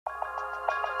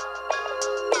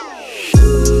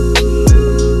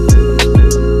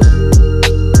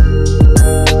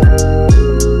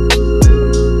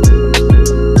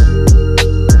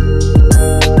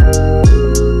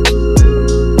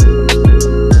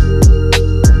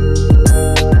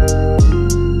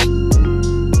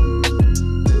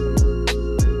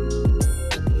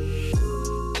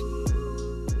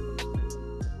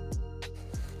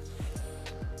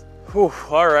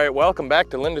All right, welcome back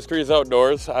to Lindustries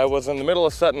Outdoors. I was in the middle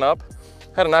of setting up,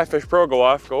 had an iFish Pro go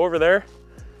off, go over there,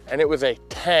 and it was a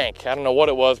tank. I don't know what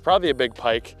it was, probably a big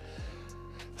pike.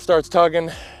 Starts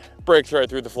tugging, breaks right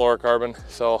through the fluorocarbon.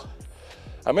 So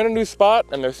I'm in a new spot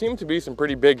and there seem to be some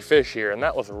pretty big fish here, and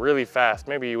that was really fast.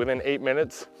 Maybe within 8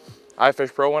 minutes,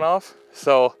 iFish Pro went off.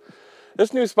 So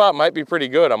this new spot might be pretty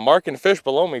good. I'm marking fish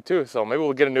below me too, so maybe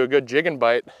we'll get into a good jigging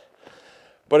bite.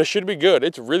 But it should be good.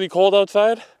 It's really cold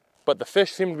outside, but the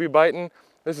fish seem to be biting.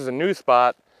 This is a new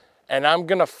spot, and I'm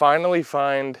gonna finally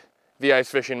find the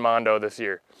ice fishing mondo this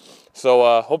year.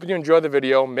 So hope you enjoy the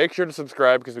video. Make sure to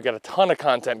subscribe because we got a ton of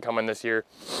content coming this year.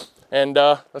 And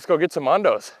let's go get some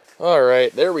mondos. All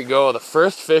right, there we go. The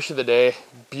first fish of the day.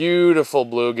 Beautiful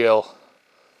bluegill.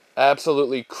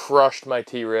 Absolutely crushed my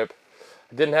T-rip.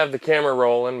 I didn't have the camera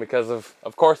rolling because of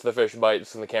course the fish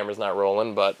bites and the camera's not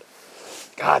rolling, but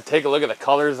God, take a look at the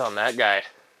colors on that guy.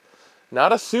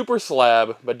 Not a super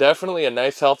slab, but definitely a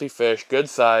nice healthy fish, good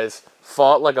size,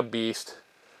 fought like a beast.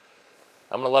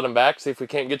 I'm gonna let him back, see if we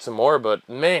can't get some more, but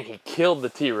man, he killed the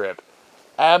T-rip.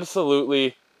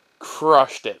 Absolutely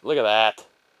crushed it. Look at that.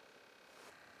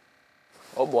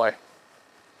 Oh boy.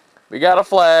 We got a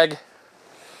flag.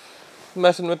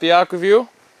 Messing with the AquaView,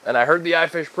 and I heard the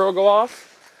iFish Pro go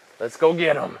off. Let's go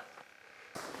get him.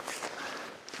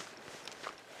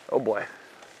 Oh boy.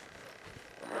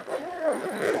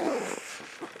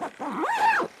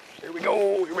 Here we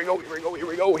go, here we go, here we go, here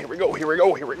we go, here we go, here we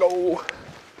go, here we go.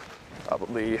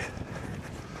 Probably. Here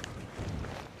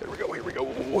we go, here we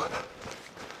go.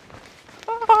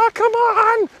 Ah, come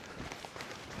on!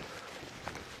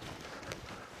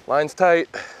 Line's tight.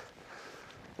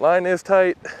 Line is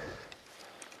tight.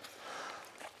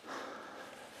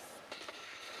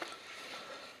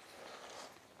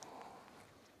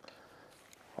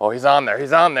 Oh, he's on there,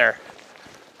 he's on there.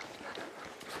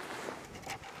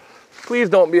 Please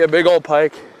don't be a big old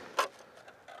pike.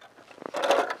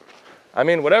 I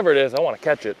mean, whatever it is, I want to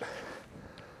catch it.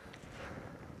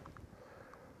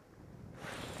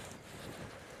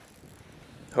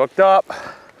 Hooked up.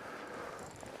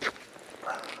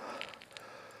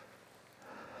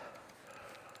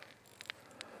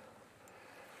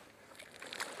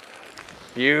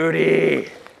 Beauty.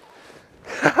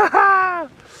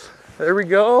 There we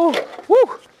go. Woo!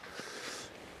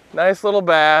 Nice little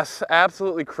bass.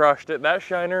 Absolutely crushed it. That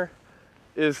shiner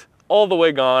is all the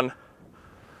way gone.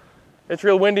 It's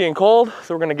real windy and cold,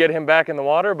 so we're gonna get him back in the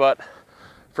water, but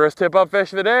first tip up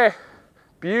fish of the day.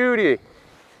 Beauty.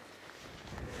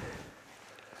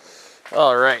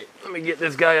 All right, let me get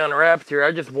this guy unwrapped here.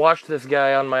 I just watched this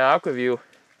guy on my AquaView.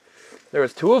 There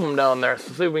was 2 of them down there,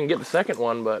 so see if we can get the second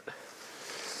one, but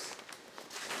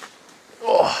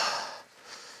oh.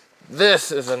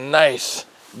 This is a nice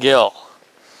gill.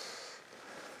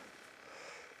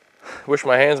 Wish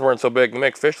my hands weren't so big. They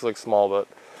make fish look small, but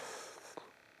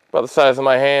about the size of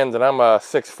my hands, and I'm a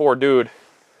 6'4" dude.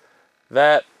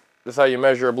 That is how you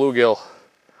measure a bluegill.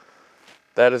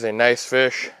 That is a nice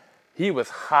fish. He was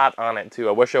hot on it too.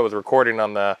 I wish I was recording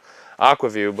on the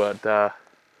AquaView, but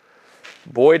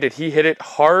boy did he hit it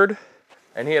hard,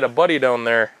 and he had a buddy down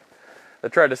there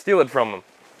that tried to steal it from him.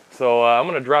 So I'm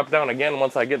gonna drop down again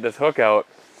once I get this hook out.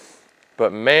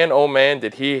 But man, oh man,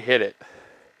 did he hit it.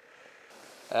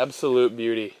 Absolute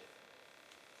beauty.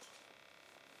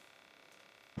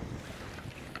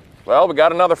 Well, we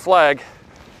got another flag.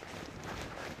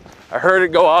 I heard it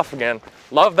go off again.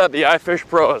 Love that the iFish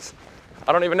Pros.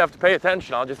 I don't even have to pay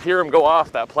attention. I'll just hear him go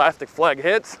off. That plastic flag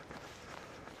hits.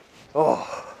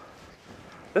 Oh.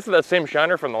 This is that same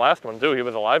shiner from the last one too. He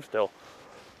was alive still.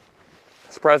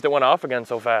 Surprised it went off again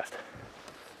so fast.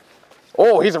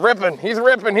 Oh, he's ripping, he's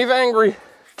angry.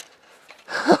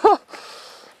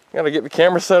 Gotta get the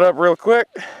camera set up real quick.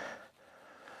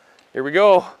 Here we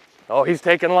go. Oh, he's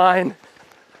taking line.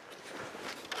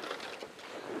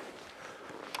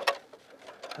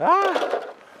 Ah!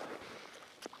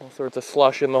 All sorts of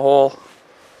slush in the hole.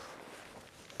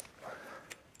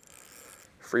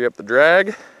 Free up the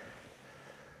drag.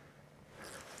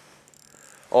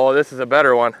 Oh, this is a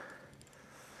better one.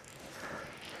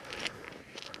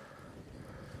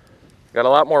 Got a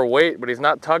lot more weight, but he's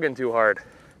not tugging too hard.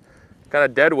 Kind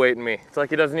of dead weighting me. It's like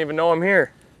he doesn't even know I'm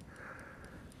here.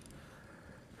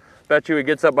 Bet you he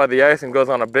gets up by the ice and goes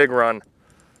on a big run.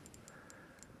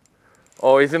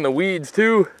 Oh, he's in the weeds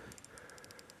too.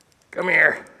 Come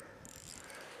here.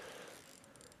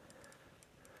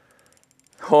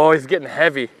 Oh, he's getting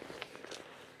heavy.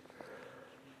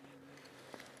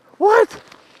 What?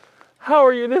 How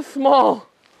are you this small?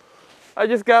 I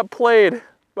just got played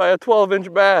by a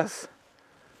 12-inch bass.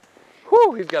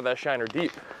 Whew, he's got that shiner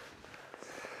deep.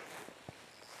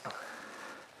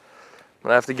 I'm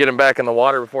gonna have to get him back in the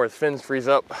water before his fins freeze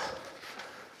up.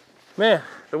 Man,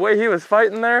 the way he was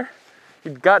fighting there, he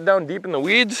got down deep in the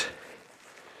weeds.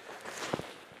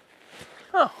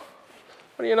 Oh,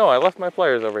 what do you know? I left my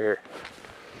pliers over here.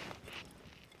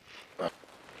 All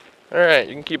right,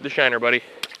 you can keep the shiner, buddy.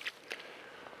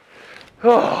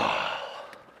 Oh,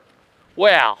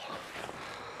 well,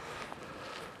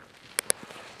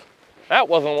 that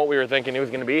wasn't what we were thinking he was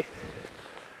gonna be.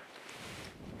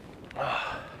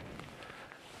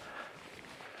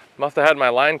 Must have had my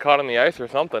line caught in the ice or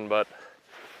something, but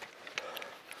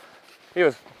he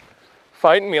was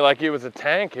fighting me like he was a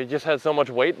tank. He just had so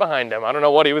much weight behind him. I don't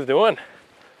know what he was doing.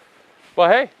 But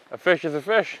hey, a fish is a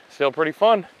fish. Still pretty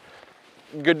fun.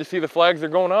 Good to see the flags are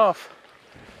going off.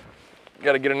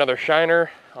 Got to get another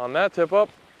shiner on that tip up.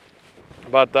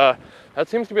 But that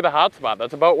seems to be the hot spot.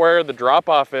 That's about where the drop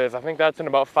off is. I think that's in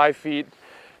about 5 feet.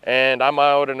 And I'm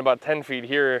out in about 10 feet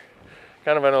here,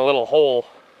 kind of in a little hole.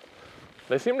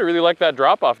 They seem to really like that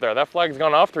drop off there. That flag's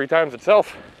gone off 3 times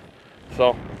itself.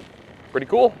 So, pretty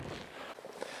cool.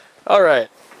 All right,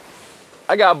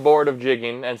 I got bored of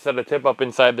jigging and set a tip up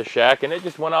inside the shack and it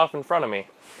just went off in front of me.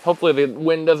 Hopefully the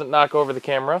wind doesn't knock over the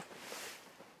camera.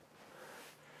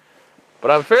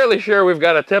 But I'm fairly sure we've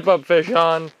got a tip up fish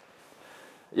on.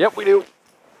 Yep, we do.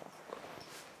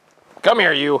 Come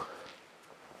here, you.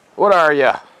 What are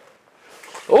ya?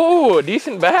 Oh, a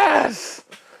decent bass.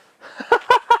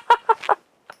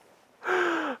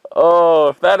 Oh,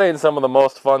 if that ain't some of the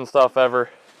most fun stuff ever.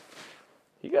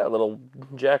 He got a little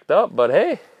jacked up, but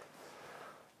hey.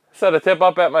 Set a tip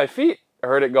up at my feet. I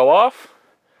heard it go off.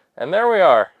 And there we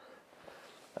are.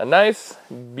 A nice,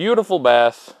 beautiful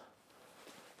bass.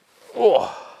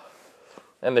 Oh.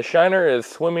 And the shiner is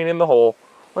swimming in the hole.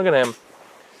 Look at him.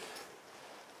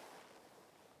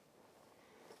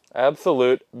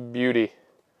 Absolute beauty.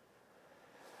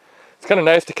 It's kind of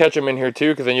nice to catch them in here too,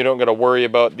 because then you don't got to worry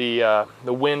about the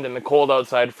wind and the cold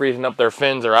outside freezing up their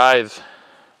fins or eyes.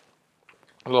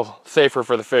 A little safer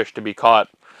for the fish to be caught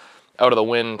out of the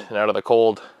wind and out of the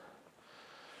cold.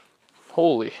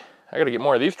 Holy, I got to get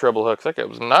more of these treble hooks. That guy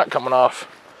was not coming off.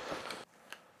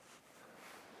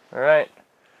 All right,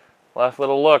 last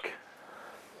little look.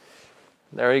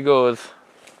 There he goes.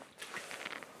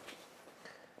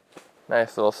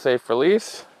 Nice little safe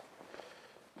release.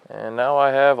 And now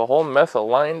I have a whole mess of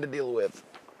line to deal with.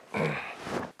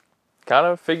 Kind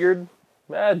of figured,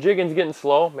 jigging's getting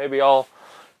slow. Maybe I'll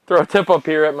throw a tip up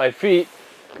here at my feet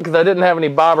because I didn't have any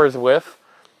bobbers with.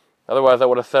 Otherwise I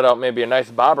would have set out maybe a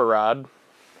nice bobber rod.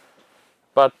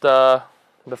 But the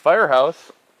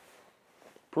Firehouse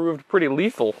proved pretty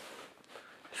lethal.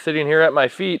 Sitting here at my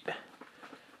feet,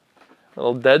 a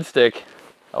little dead stick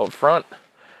out front.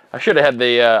 I should have had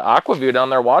the Aquaview down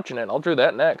there watching it. I'll do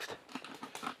that next.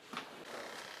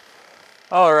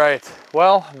 All right,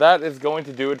 well, that is going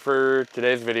to do it for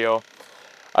today's video.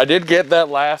 I did get that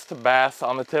last bass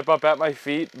on the tip up at my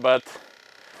feet, but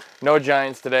no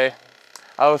giants today.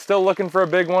 I was still looking for a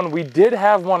big one. We did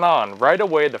have one on. Right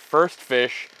away, the first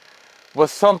fish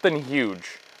was something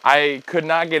huge. I could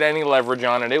not get any leverage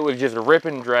on it. It was just rip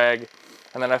and drag.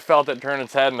 And then I felt it turn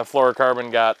its head and the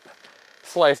fluorocarbon got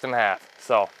sliced in half.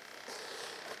 So,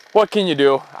 what can you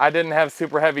do? I didn't have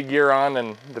super heavy gear on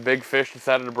and the big fish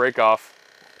decided to break off.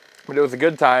 But it was a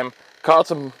good time. Caught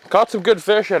some good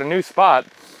fish at a new spot.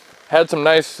 Had some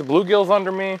nice bluegills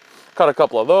under me. Caught a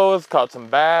couple of those. Caught some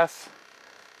bass.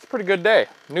 It's a pretty good day.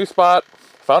 New spot.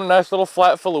 Found a nice little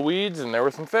flat full of weeds and there were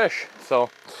some fish. So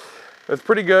it was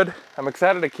pretty good. I'm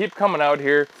excited to keep coming out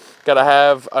here. Got to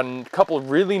have a couple of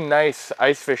really nice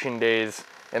ice fishing days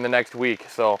in the next week.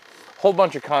 So a whole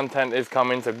bunch of content is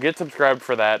coming. So get subscribed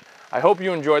for that. I hope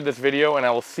you enjoyed this video and I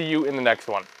will see you in the next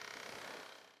one.